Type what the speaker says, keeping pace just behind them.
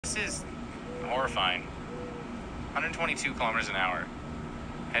This is horrifying. 122 kilometers an hour.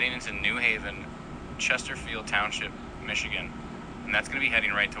 Heading into New Haven, Chesterfield Township, Michigan. And that's going to be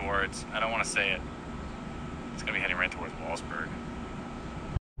heading right towards, I don't want to say it, it's going to be heading right towards Wallsburg.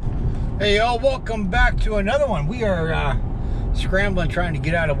 Hey y'all, welcome back to another one. We are scrambling trying to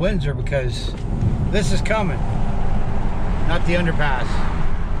get out of Windsor because this is coming. Not the underpass.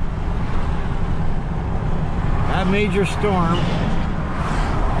 That major storm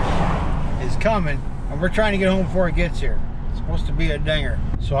is coming and we're trying to get home before it gets here. It's supposed to be a dinger.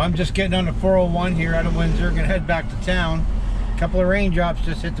 So I'm just getting on the 401 here out of Windsor. Gonna head back to town. A couple of raindrops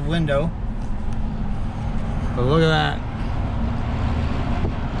just hit the window. But look at that.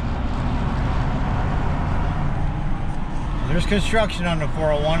 There's construction on the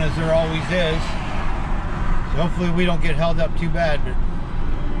 401 as there always is. So hopefully we don't get held up too bad, but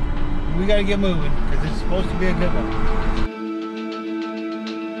we gotta get moving because it's supposed to be a good one.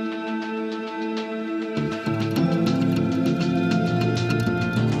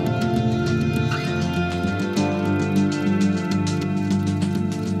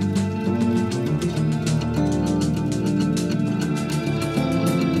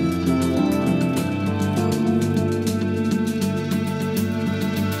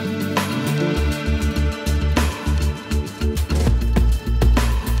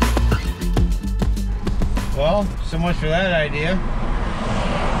 Well, so much for that idea.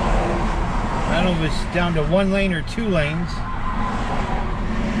 I don't know if it's down to 1 lane or 2 lanes.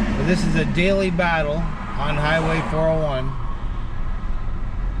 But this is a daily battle on Highway 401.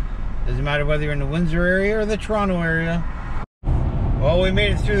 Doesn't matter whether you're in the Windsor area or the Toronto area. Well, we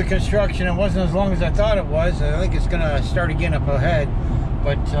made it through the construction. It wasn't as long as I thought it was. I think it's gonna start again up ahead.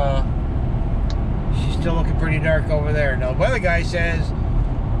 But she's still looking pretty dark over there. Now, the weather guy says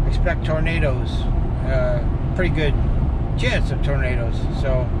expect tornadoes. Pretty good chance of tornadoes,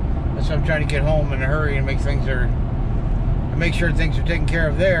 so that's why I'm trying to get home in a hurry and make sure things are taken care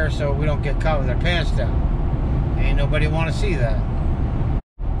of there so we don't get caught with our pants down. Ain't nobody want to see that.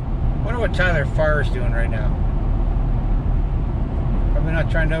 Wonder what Tyler Farr's doing right now. Probably not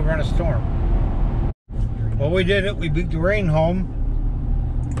trying to outrun a storm. Well, we did it. We beat the rain home.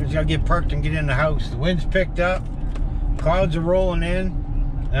 We just gotta get parked and get in the house. The wind's picked up, clouds are rolling in.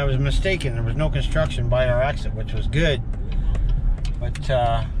 I was mistaken. There was no construction by our exit, which was good. But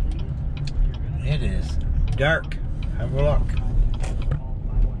it is dark. Have a look.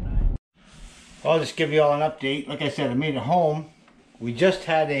 I'll just give you all an update. Like I said, I made it home. We just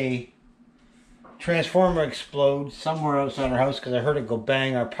had a transformer explode somewhere outside our house because I heard it go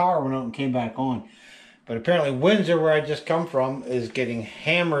bang. Our power went out and came back on. But apparently Windsor, where I just come from, is getting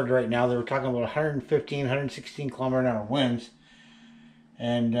hammered right now. They were talking about 115, 116 kilometer an hour winds.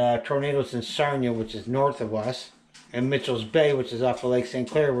 And tornadoes in Sarnia, which is north of us, and Mitchell's Bay, which is off of Lake St.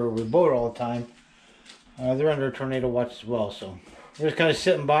 Clair, where we boat all the time. They're under a tornado watch as well, so we're just kind of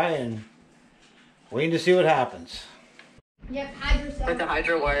sitting by and waiting to see what happens. Yep, but the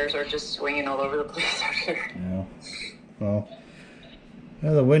hydro wires are just swinging all over the place out here. Yeah, well,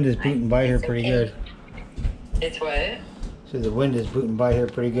 the wind is booting by here pretty good. It's what? So the wind is booting by here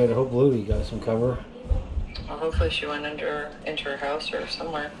pretty good. I hope Ludy got some cover. Well, hopefully she went into her house or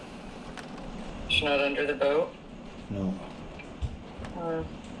somewhere. She's not under the boat? No.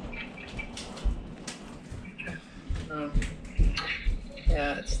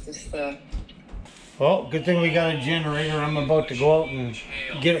 Yeah, it's just the... Well, good thing we got a generator. I'm about to go out and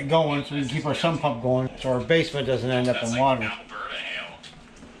get it going so we can keep our sump pump going so our basement doesn't end up in water.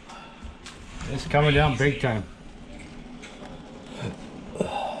 It's coming down big time.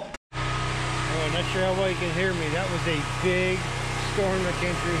 I'm not sure how well you can hear me. That was a big storm that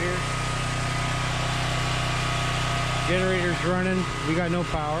came through here. Generator's running. We got no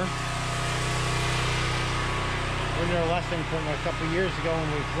power. Learned our lesson from a couple years ago when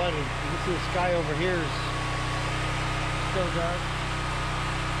we flooded. You can see the sky over here is still dark.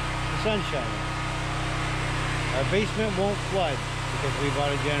 The sun's shining. Our basement won't flood because we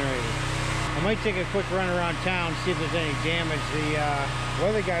bought a generator. I might take a quick run around town, see if there's any damage. The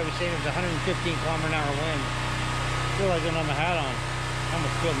weather guy was saying it was 115 kilometer an hour wind. I feel like I don't have my hat on. I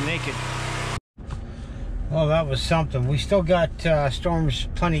almost feel naked. Well, that was something. We still got storms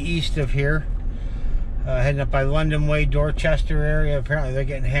plenty east of here. Heading up by London Way, Dorchester area. Apparently they're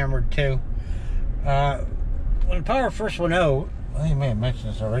getting hammered too. When the power first went out, I think I may have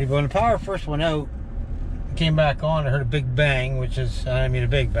mentioned this already, but when the power first went out, came back on, I heard a big bang, which is, I mean a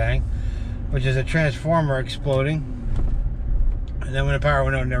big bang, which is a transformer exploding. And then when the power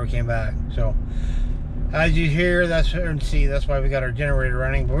went out, it never came back. So, as you hear, that's why we got our generator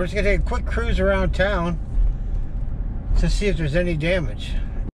running. But we're just gonna take a quick cruise around town to see if there's any damage.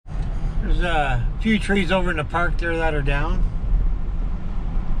 There's a few trees over in the park there that are down.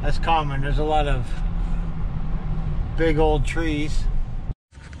 That's common. There's a lot of big old trees.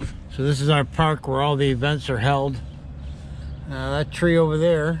 So this is our park where all the events are held. That tree over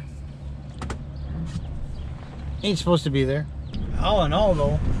there ain't supposed to be there. All in all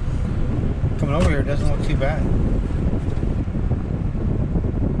though, coming over here it doesn't look too bad.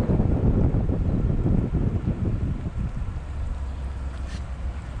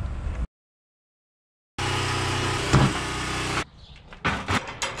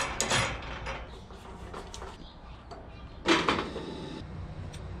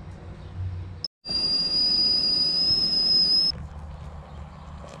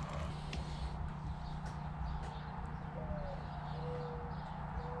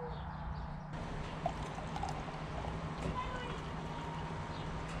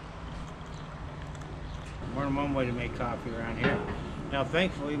 More than one way to make coffee around here. Now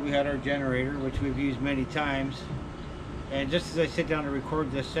thankfully we had our generator, which we've used many times, and just as I sit down to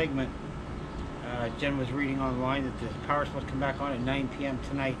record this segment, Jen was reading online that the power's supposed to come back on at 9 p.m.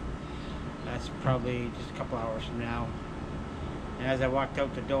 tonight. That's probably just a couple hours from now. And as I walked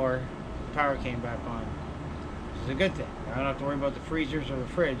out the door, the power came back on. This is a good thing. I don't have to worry about the freezers or the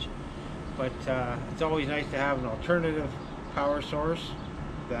fridge, but it's always nice to have an alternative power source.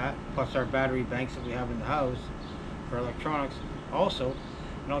 That plus our battery banks that we have in the house for electronics, also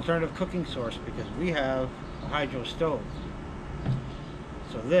an alternative cooking source because we have a hydro stove.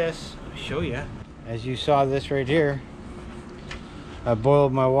 So this, I'll show you, as you saw this right here, I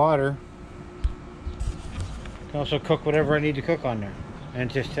boiled my water. I can also cook whatever I need to cook on there, and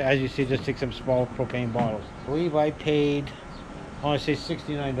just as you see, just take some small propane bottles. I believe I paid, I want to say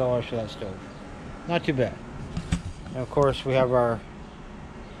 $69 for that stove. Not too bad. And of course we have our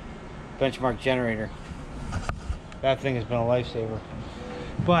benchmark generator. That thing has been a lifesaver.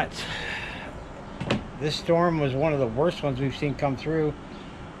 But this storm was one of the worst ones we've seen come through.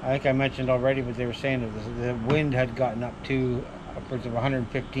 I think I mentioned already, but they were saying that the wind had gotten up to upwards of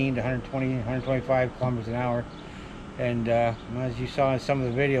 115 to 120, 125 kilometers an hour. And as you saw in some of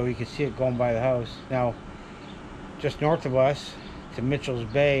the video, you could see it going by the house. Now, just north of us to Mitchell's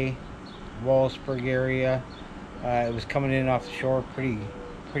Bay, Wallsburg area, it was coming in off the shore pretty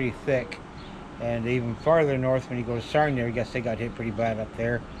thick, and even farther north when you go to Sarnia, I guess they got hit pretty bad up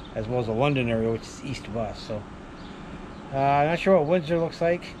there, as well as the London area, which is east of us. So I'm not sure what Windsor looks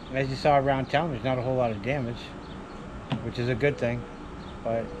like. As you saw around town, there's not a whole lot of damage, which is a good thing,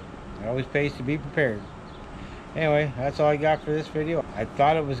 but it always pays to be prepared. Anyway, that's all I got for this video. I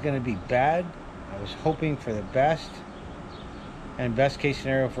thought it was going to be bad. I was hoping for the best, and best case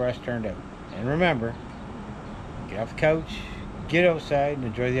scenario for us turned out. And remember, get off the couch, get outside and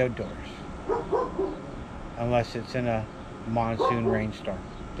enjoy the outdoors. Unless it's in a monsoon rainstorm.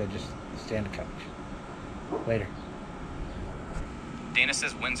 Then just stay on the couch. Later. Dana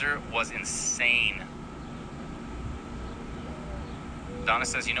says Windsor was insane. Donna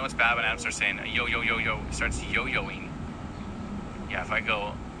says, you know it's bad when Adam starts saying yo, yo, yo, yo. Starts yo-yoing. Yeah, if I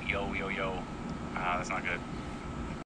go yo, yo, yo, that's not good.